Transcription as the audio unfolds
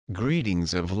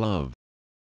Greetings of love.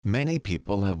 Many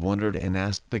people have wondered and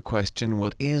asked the question,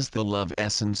 what is the love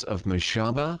essence of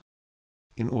Mushaba?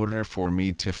 In order for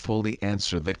me to fully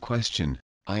answer that question,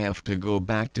 I have to go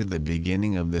back to the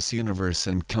beginning of this universe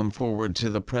and come forward to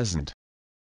the present.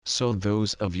 So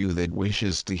those of you that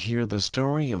wishes to hear the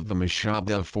story of the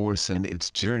Mushaba force and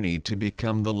its journey to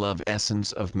become the love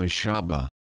essence of Mushaba,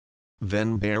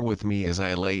 then bear with me as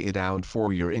I lay it out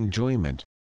for your enjoyment.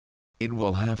 It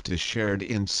will have to shared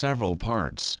in several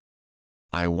parts.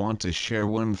 I want to share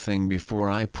one thing before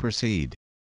I proceed.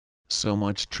 So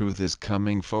much truth is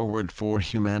coming forward for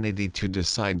humanity to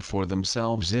decide for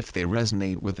themselves if they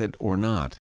resonate with it or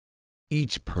not.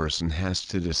 Each person has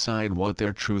to decide what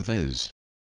their truth is.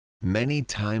 Many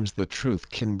times the truth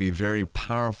can be very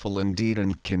powerful indeed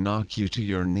and can knock you to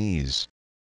your knees.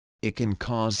 It can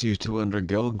cause you to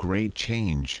undergo great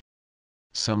change.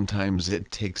 Sometimes it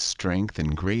takes strength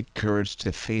and great courage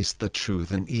to face the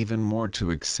truth and even more to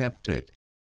accept it.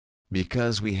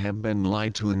 Because we have been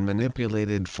lied to and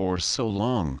manipulated for so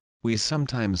long, we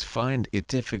sometimes find it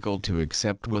difficult to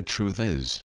accept what truth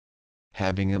is.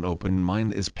 Having an open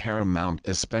mind is paramount,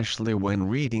 especially when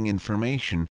reading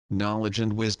information, knowledge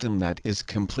and wisdom that is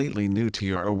completely new to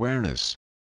your awareness.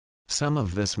 Some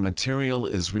of this material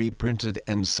is reprinted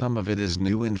and some of it is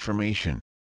new information.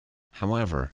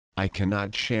 However, I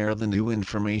cannot share the new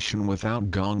information without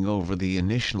going over the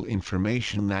initial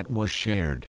information that was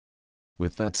shared.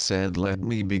 With that said, let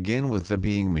me begin with the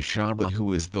being Mushaba,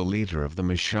 who is the leader of the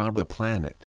Mushaba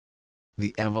planet.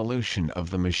 The evolution of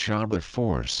the Mushaba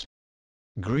force.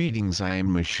 Greetings, I am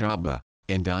Mushaba,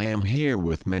 and I am here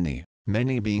with many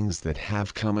beings that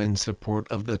have come in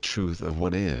support of the truth of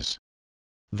what is.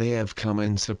 They have come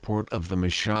in support of the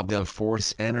Mushaba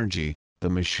force energy, the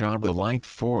Mushaba light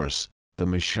force, the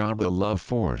Mushaba love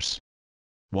force.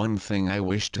 One thing I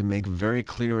wish to make very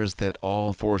clear is that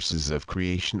all forces of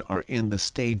creation are in the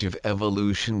stage of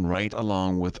evolution right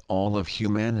along with all of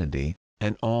humanity,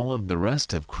 and all of the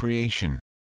rest of creation.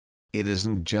 It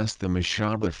isn't just the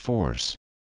Mushaba force.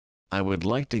 I would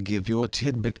like to give you a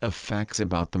tidbit of facts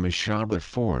about the Mushaba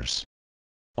force.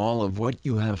 All of what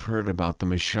you have heard about the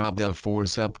Mushaba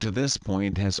force up to this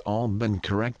point has all been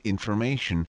correct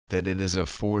information, that it is a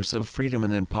force of freedom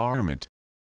and empowerment.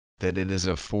 That it is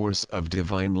a force of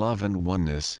divine love and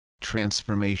oneness,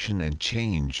 transformation and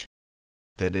change.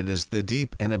 That it is the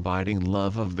deep and abiding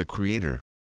love of the Creator.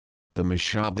 The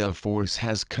Mushaba force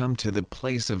has come to the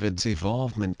place of its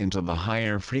evolvement into the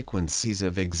higher frequencies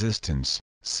of existence,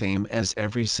 same as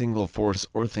every single force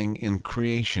or thing in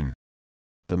creation.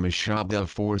 The Mushaba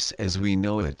force as we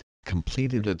know it,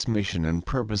 completed its mission and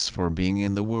purpose for being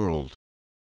in the world.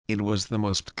 It was the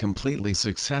most completely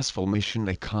successful mission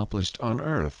accomplished on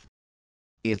Earth.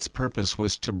 Its purpose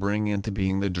was to bring into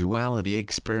being the duality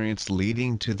experience,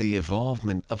 leading to the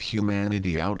evolvement of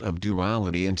humanity out of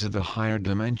duality into the higher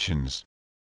dimensions.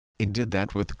 It did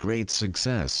that with great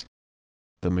success.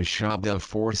 The Mushaba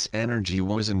force energy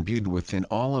was imbued within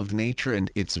all of nature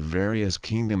and its various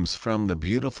kingdoms, from the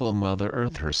beautiful Mother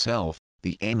Earth herself,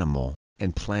 the animal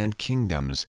and plant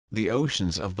kingdoms, the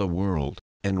oceans of the world,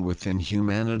 and within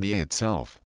humanity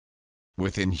itself.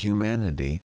 Within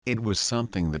humanity, it was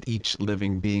something that each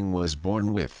living being was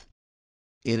born with.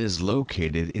 It is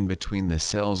located in between the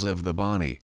cells of the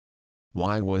body.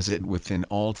 Why was it within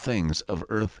all things of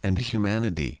Earth and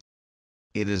humanity?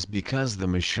 It is because the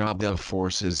Mushaba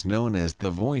force is known as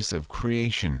the voice of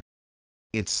creation.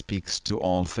 It speaks to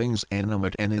all things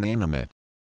animate and inanimate.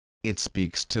 It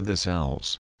speaks to the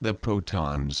cells, the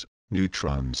protons,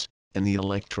 neutrons, and the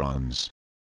electrons.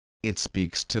 It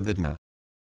speaks to the Na.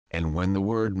 And when the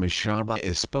word Mushaba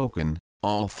is spoken,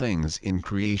 all things in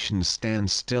creation stand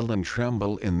still and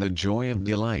tremble in the joy of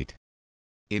delight.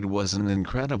 It was an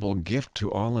incredible gift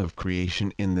to all of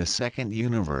creation in the second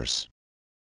universe.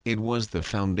 It was the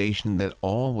foundation that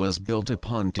all was built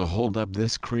upon to hold up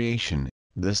this creation,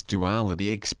 this duality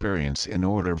experience, in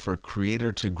order for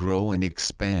Creator to grow and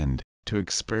expand, to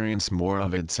experience more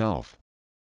of itself.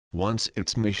 Once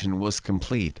its mission was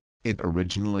complete, it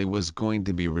originally was going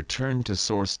to be returned to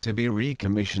Source to be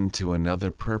recommissioned to another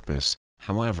purpose.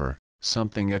 However,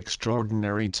 something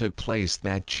extraordinary took place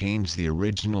that changed the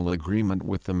original agreement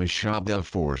with the Mushaba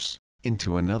force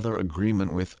into another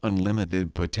agreement with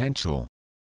unlimited potential.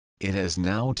 It has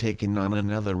now taken on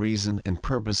another reason and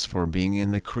purpose for being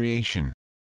in the creation.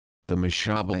 The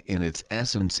Mushaba in its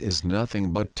essence is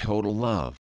nothing but total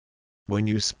love. When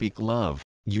you speak love,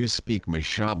 you speak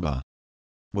Mushaba.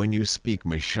 When you speak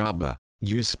Mushaba,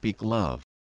 you speak love.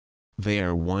 They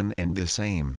are one and the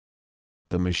same.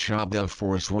 The Mushaba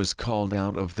force was called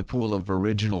out of the pool of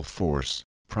original force,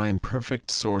 prime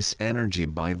perfect source energy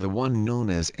by the one known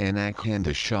as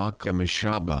Anakhandashaka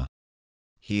Mushaba.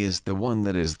 He is the one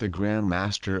that is the Grand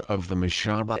Master of the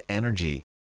Mushaba energy.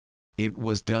 It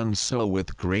was done so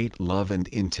with great love and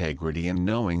integrity, and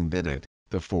knowing that it,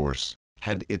 the force,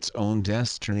 had its own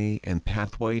destiny and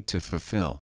pathway to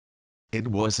fulfill. It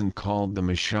wasn't called the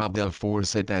Mushaba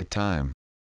force at that time.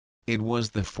 It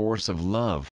was the force of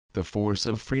love, the force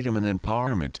of freedom and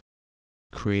empowerment.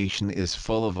 Creation is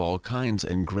full of all kinds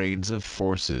and grades of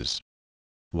forces.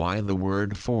 Why the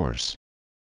word force?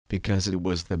 Because it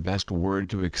was the best word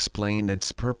to explain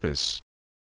its purpose.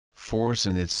 Force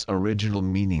in its original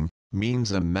meaning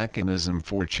means a mechanism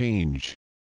for change.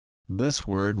 This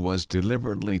word was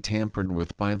deliberately tampered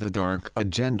with by the dark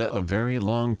agenda a very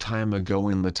long time ago,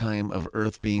 in the time of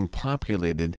Earth being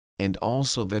populated, and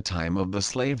also the time of the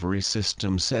slavery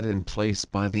system set in place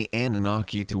by the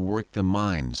Anunnaki to work the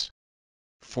mines.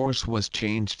 Force was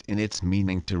changed in its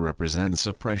meaning to represent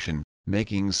suppression,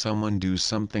 making someone do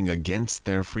something against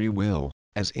their free will,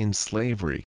 as in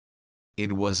slavery.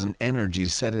 It was an energy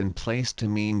set in place to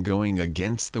mean going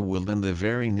against the will and the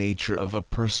very nature of a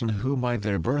person who by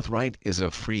their birthright is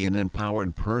a free and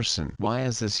empowered person. Why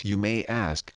is this, you may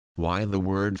ask? Why the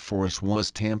word force was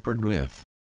tampered with?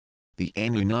 The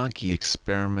Anunnaki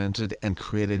experimented and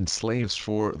created slaves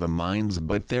for the mines,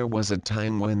 but there was a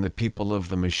time when the people of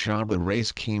the Mushaba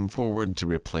race came forward to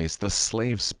replace the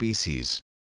slave species.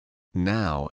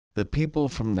 Now, the people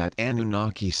from that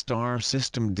Anunnaki star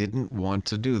system didn't want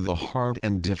to do the hard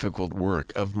and difficult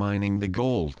work of mining the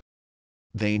gold.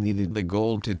 They needed the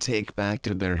gold to take back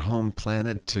to their home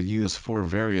planet to use for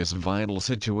various vital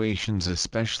situations,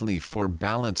 especially for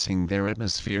balancing their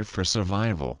atmosphere for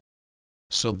survival.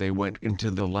 So they went into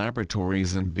the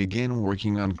laboratories and began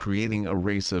working on creating a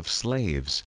race of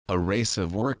slaves, a race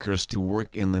of workers to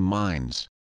work in the mines.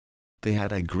 They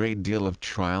had a great deal of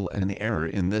trial and error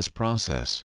in this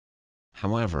process.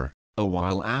 However, a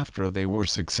while after they were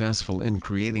successful in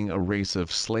creating a race of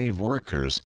slave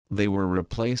workers, they were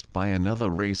replaced by another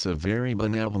race of very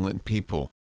benevolent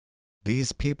people.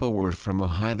 These people were from a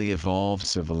highly evolved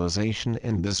civilization,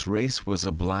 and this race was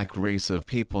a black race of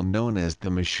people known as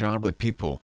the Mushaba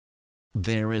people.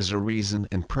 There is a reason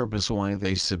and purpose why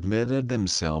they submitted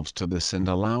themselves to this and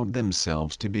allowed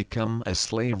themselves to become a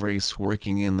slave race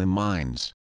working in the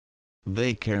mines.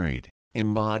 They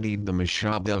embodied the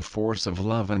Mushaba force of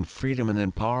love and freedom and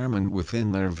empowerment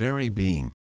within their very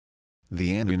being.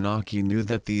 The Anunnaki knew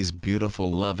that these beautiful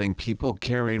loving people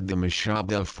carried the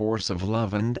Mushaba force of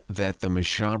love, and that the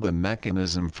Mushaba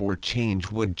mechanism for change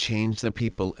would change the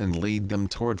people and lead them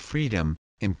toward freedom,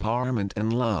 empowerment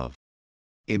and love.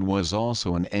 It was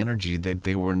also an energy that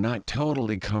they were not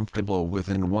totally comfortable with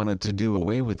and wanted to do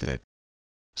away with it.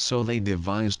 So they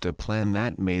devised a plan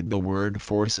that made the word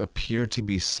force appear to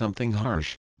be something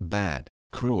harsh, bad,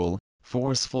 cruel,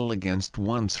 forceful against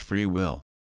one's free will.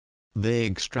 They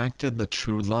extracted the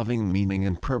true loving meaning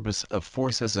and purpose of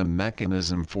force as a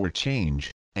mechanism for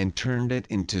change, and turned it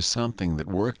into something that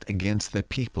worked against the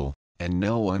people, and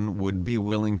no one would be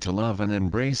willing to love and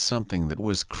embrace something that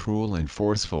was cruel and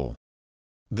forceful.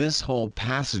 This whole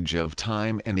passage of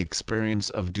time and experience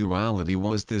of duality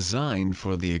was designed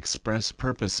for the express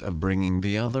purpose of bringing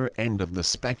the other end of the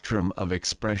spectrum of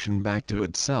expression back to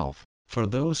itself, for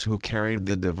those who carried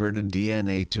the diverted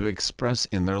DNA to express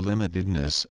in their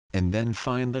limitedness, and then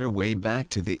find their way back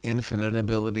to the infinite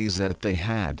abilities that they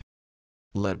had.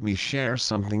 Let me share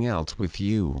something else with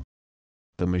you.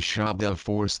 The Mushaba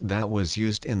force that was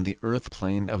used in the earth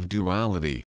plane of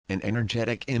duality, an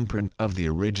energetic imprint of the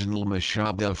original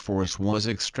Mushaba force, was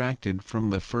extracted from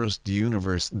the first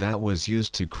universe that was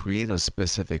used to create a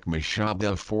specific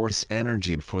Mushaba force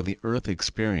energy for the earth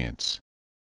experience.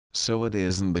 So it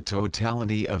is in the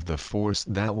totality of the force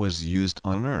that was used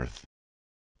on earth.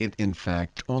 It in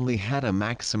fact only had a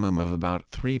maximum of about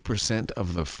 3%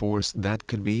 of the force that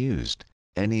could be used,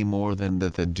 any more than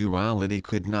that the duality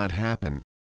could not happen.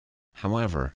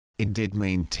 However, it did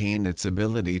maintain its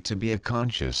ability to be a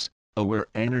conscious, aware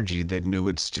energy that knew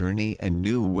its journey and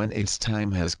knew when its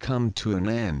time has come to an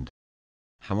end.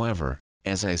 However,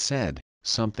 as I said,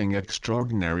 something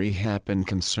extraordinary happened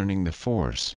concerning the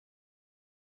force.